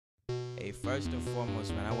Hey, first and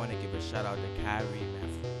foremost, man, I want to give a shout out to Kyrie, man,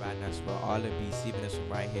 for providing us with all the beats, even this one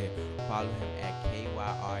right here. Follow him at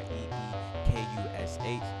KYREEKUSH.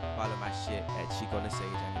 Follow my shit at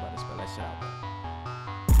ChicoLesage. I'm about to spell that shit out, man.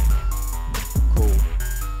 Cool.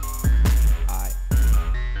 Alright.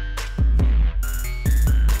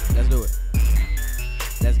 Let's do it.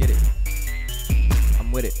 Let's get it.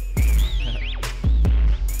 I'm with it.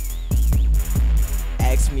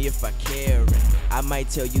 Ask me if I care, I might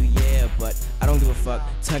tell you yeah, but I don't give a fuck.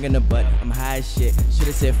 Tongue in the butt, I'm high as shit.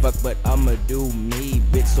 Should've said fuck, but I'ma do me,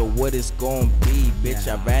 bitch. So what it's gon' be, bitch?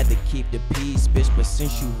 I'd rather keep the peace, bitch. But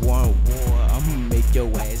since you want war, I'ma make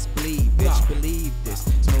your ass bleed, bitch. Believe this.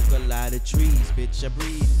 Smoke a lot of trees, bitch. I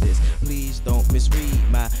breathe this. Please don't misread.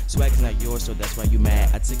 My swag's not yours, so that's why you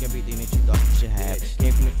mad. I took everything that you thought you should have.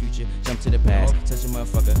 Came from the future, jumped to the past. Touch a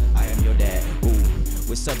motherfucker, I am your dad. Ooh.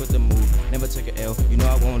 What's up with the move? Never took an L, you know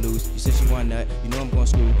I won't lose. You said she want nut, you know I'm gon'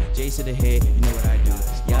 screw. J to the head, you know what I do.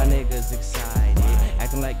 Y'all niggas excited,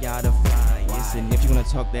 acting like y'all the flyest. And if you wanna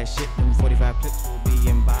talk that shit, them 45 clips will be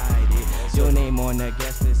invited. Your name on the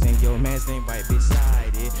guest list and your man's name right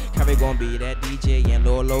beside it. Kyrie gon' be that DJ and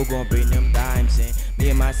Lolo gon' bring them dimes in. Me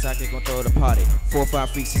and my socket gon' throw the party. 4 or 5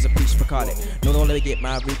 freaks is a peach Bacardi. No, don't let me get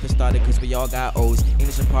my reaper started, cause we all got O's.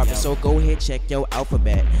 English apartment, so go ahead, check your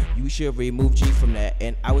alphabet. You should remove G from that,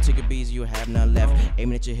 and I will take a B's, you'll have none left.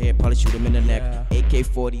 Aiming at your head, probably shoot him in the neck.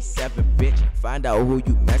 AK-47, bitch, find out who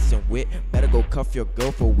you messing with. Better go cuff your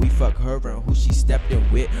girl for we fuck her and who she stepped in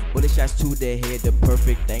with. Bullet shots to the head, the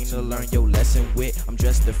perfect thing to learn your lesson with. I'm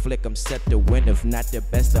dressed to flick, I'm set to win. If not the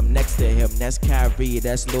best, I'm next to him. That's Kyrie,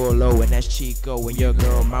 that's Lolo, and that's Chico. And your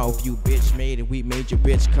girl mouth, you bitch made it. We made your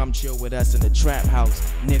bitch come chill with us in the trap house,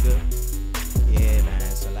 nigga. Yeah, man.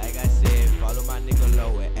 So like I said, follow my nigga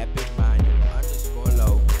Low at Epic Mind _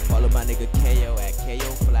 Low. Follow my nigga KO at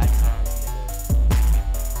KO Flytimes,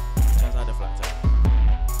 nigga. Shouts out to Flytimes.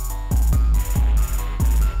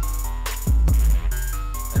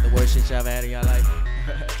 That's the worst shit y'all ever had in your life.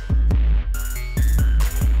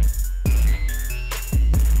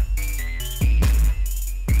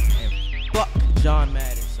 And fuck John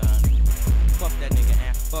Madden, son. Fuck that nigga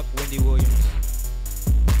and fuck Wendy Williams.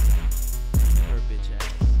 Her bitch ass.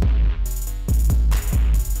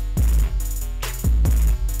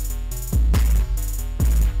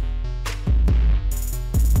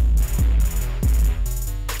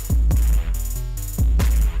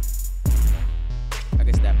 I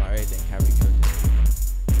guess that about everything Kyrie cooked.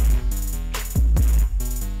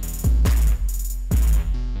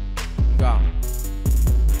 Go.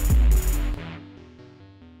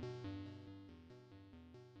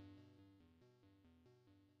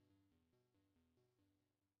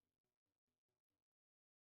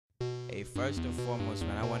 Hey, first and foremost,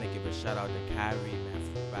 man, I want to give a shout out to Kyrie, man,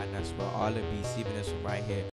 for providing us with all the beats, even this one right here.